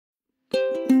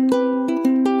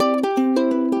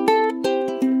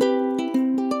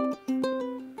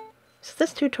So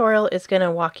this tutorial is going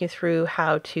to walk you through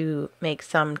how to make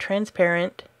some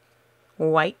transparent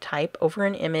white type over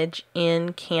an image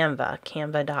in Canva,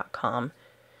 canva.com,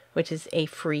 which is a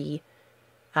free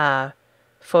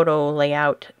photo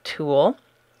layout tool.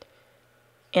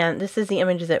 And this is the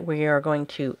image that we are going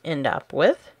to end up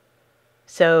with.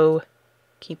 So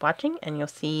keep watching and you'll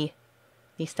see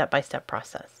the step-by-step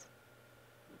process.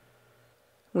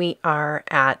 We are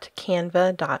at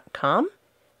canva.com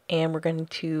and we're going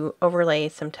to overlay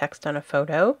some text on a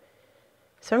photo.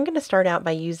 So I'm going to start out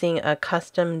by using a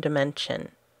custom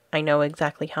dimension. I know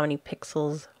exactly how many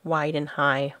pixels wide and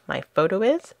high my photo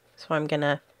is, so I'm going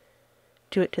to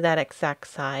do it to that exact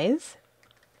size.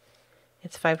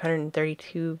 It's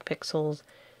 532 pixels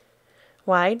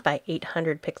wide by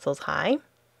 800 pixels high.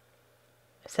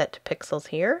 Set to pixels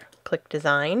here, click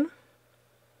Design,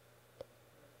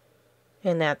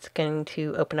 and that's going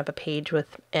to open up a page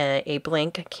with a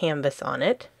blank canvas on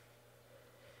it.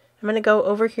 I'm going to go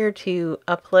over here to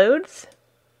Uploads,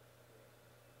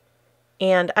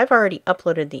 and I've already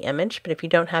uploaded the image, but if you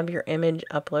don't have your image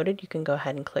uploaded, you can go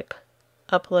ahead and click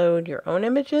Upload your own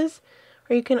images,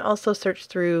 or you can also search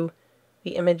through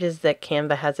the images that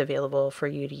Canva has available for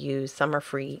you to use. Some are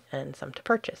free and some to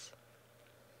purchase.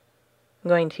 I'm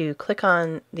going to click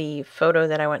on the photo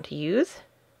that I want to use.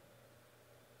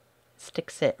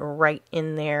 Sticks it right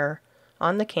in there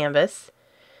on the canvas,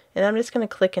 and I'm just going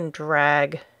to click and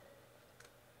drag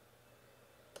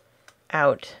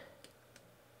out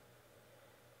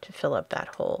to fill up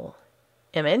that whole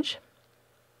image.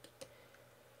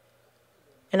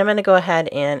 And I'm going to go ahead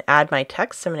and add my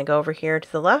text. I'm going to go over here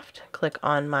to the left, click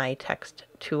on my text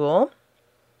tool,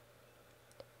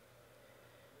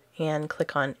 and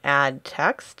click on Add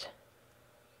Text.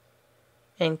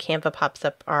 And Canva pops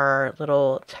up our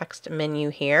little text menu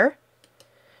here.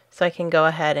 So I can go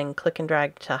ahead and click and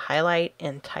drag to highlight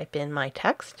and type in my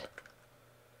text.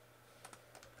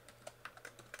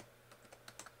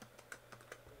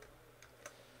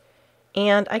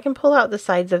 And I can pull out the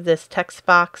sides of this text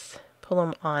box, pull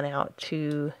them on out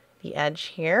to the edge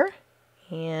here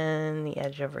and the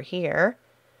edge over here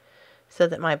so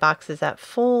that my box is at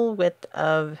full width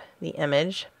of the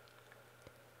image.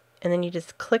 And then you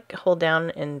just click, hold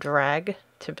down, and drag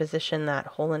to position that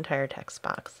whole entire text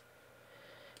box.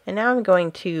 And now I'm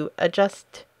going to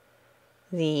adjust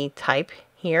the type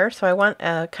here. So I want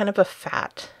a kind of a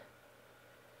fat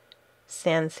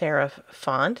sans serif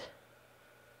font.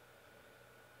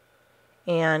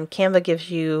 And Canva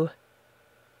gives you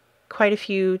quite a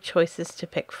few choices to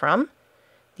pick from.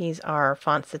 These are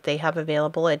fonts that they have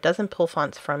available. It doesn't pull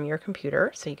fonts from your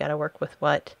computer, so you got to work with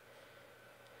what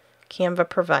Canva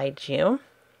provides you.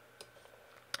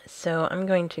 So I'm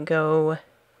going to go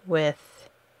with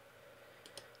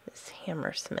this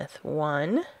Hammersmith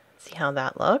one. See how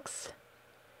that looks.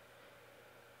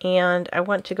 And I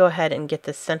want to go ahead and get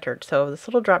this centered. So this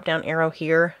little drop down arrow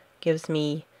here gives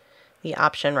me the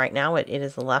option right now. It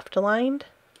is left aligned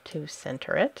to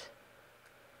center it.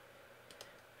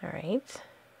 All right.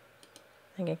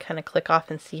 I can kind of click off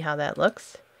and see how that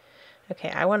looks. Okay,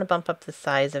 I want to bump up the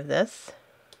size of this.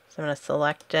 So I'm going to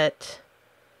select it.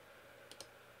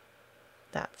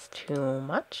 That's too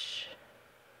much.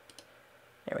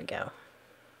 There we go.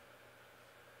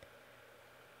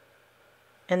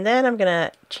 And then I'm going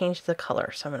to change the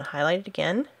color. So I'm going to highlight it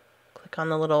again. Click on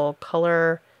the little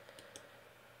color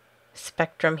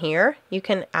spectrum here. You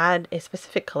can add a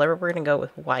specific color. We're going to go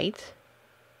with white.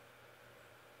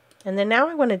 And then now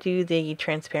I want to do the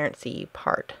transparency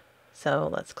part. So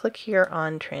let's click here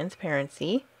on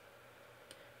transparency.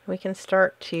 We can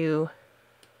start to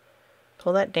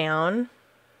pull that down.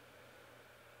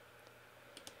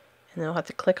 And then we'll have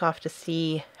to click off to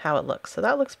see how it looks. So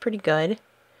that looks pretty good.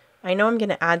 I know I'm going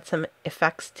to add some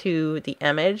effects to the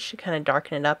image to kind of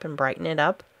darken it up and brighten it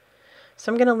up.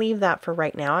 So I'm going to leave that for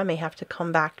right now. I may have to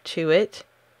come back to it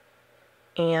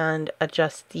and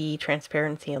adjust the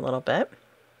transparency a little bit.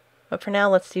 But for now,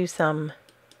 let's do some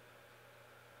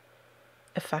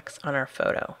effects on our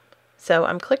photo. So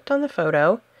I'm clicked on the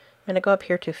photo. I'm going to go up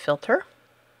here to Filter.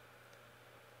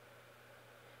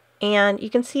 And you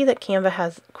can see that Canva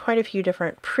has quite a few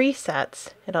different presets.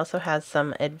 It also has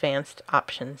some advanced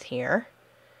options here.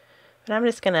 But I'm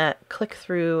just going to click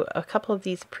through a couple of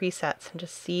these presets and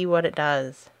just see what it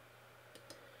does.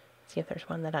 See if there's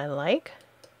one that I like.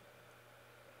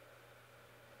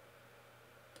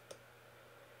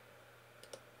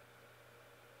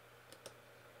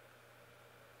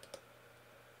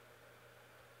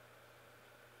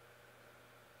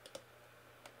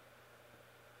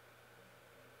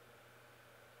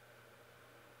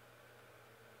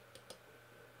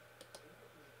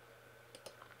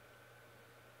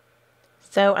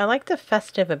 So I like the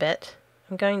festive a bit.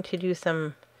 I'm going to do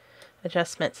some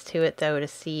adjustments to it though to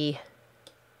see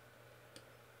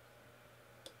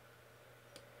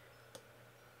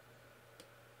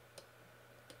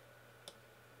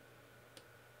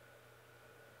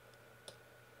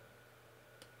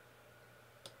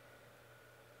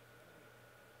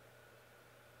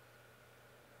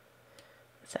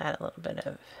let's add a little bit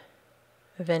of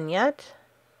vignette.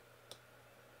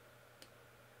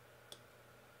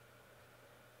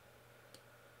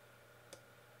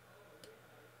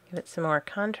 Give it some more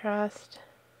contrast.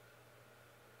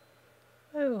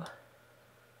 Oh. All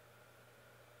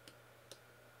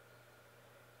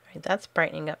right, that's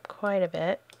brightening up quite a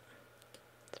bit.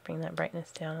 Let's bring that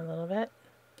brightness down a little bit.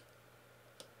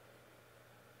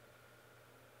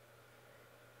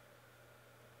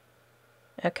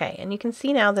 Okay, and you can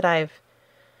see now that I've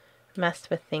messed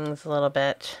with things a little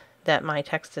bit, that my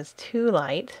text is too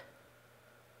light.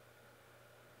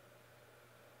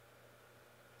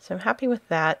 So I'm happy with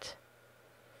that.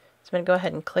 So I'm going to go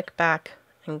ahead and click back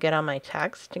and get on my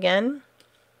text again.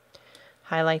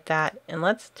 Highlight that, and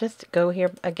let's just go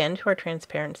here again to our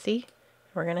transparency.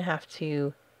 We're going to have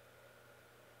to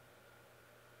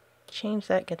change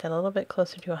that, get that a little bit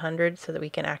closer to 100 so that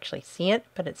we can actually see it,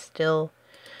 but it's still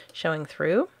showing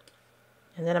through.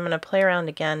 And then I'm going to play around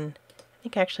again. I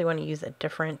think I actually want to use a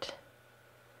different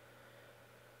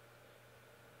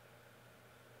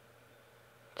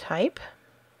type.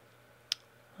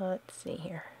 Let's see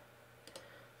here.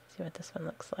 See what this one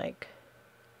looks like.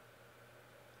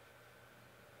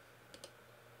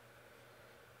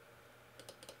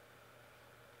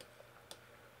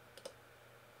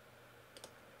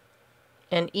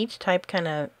 And each type kind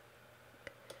of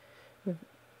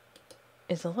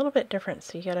is a little bit different,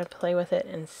 so you got to play with it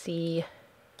and see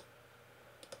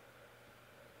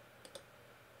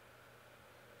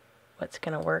what's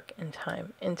going to work in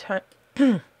time.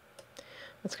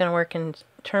 What's going to work in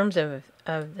terms of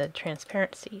the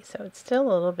transparency. So it's still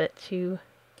a little bit too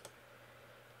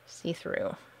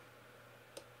see-through.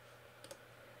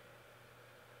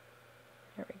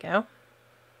 There we go.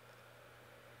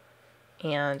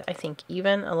 And I think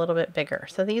even a little bit bigger.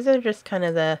 So these are just kind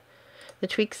of the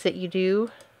tweaks that you do.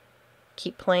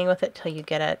 Keep playing with it till you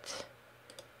get it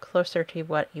closer to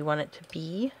what you want it to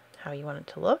be, how you want it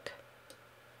to look.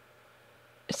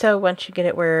 So once you get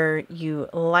it where you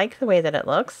like the way that it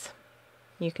looks,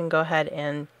 you can go ahead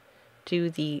and do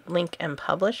the link and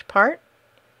publish part.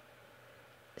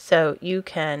 So you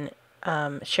can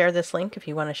share this link if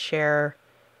you want to share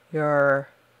your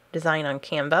design on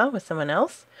Canva with someone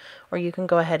else, or you can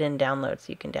go ahead and download.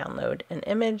 So you can download an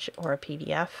image or a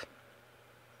PDF.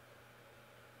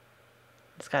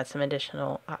 It's got some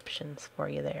additional options for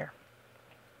you there.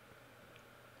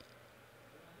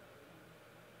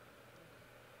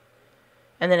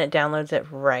 And then it downloads it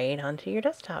right onto your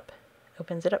desktop.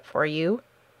 Opens it up for you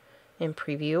in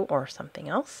preview or something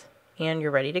else, and you're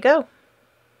ready to go.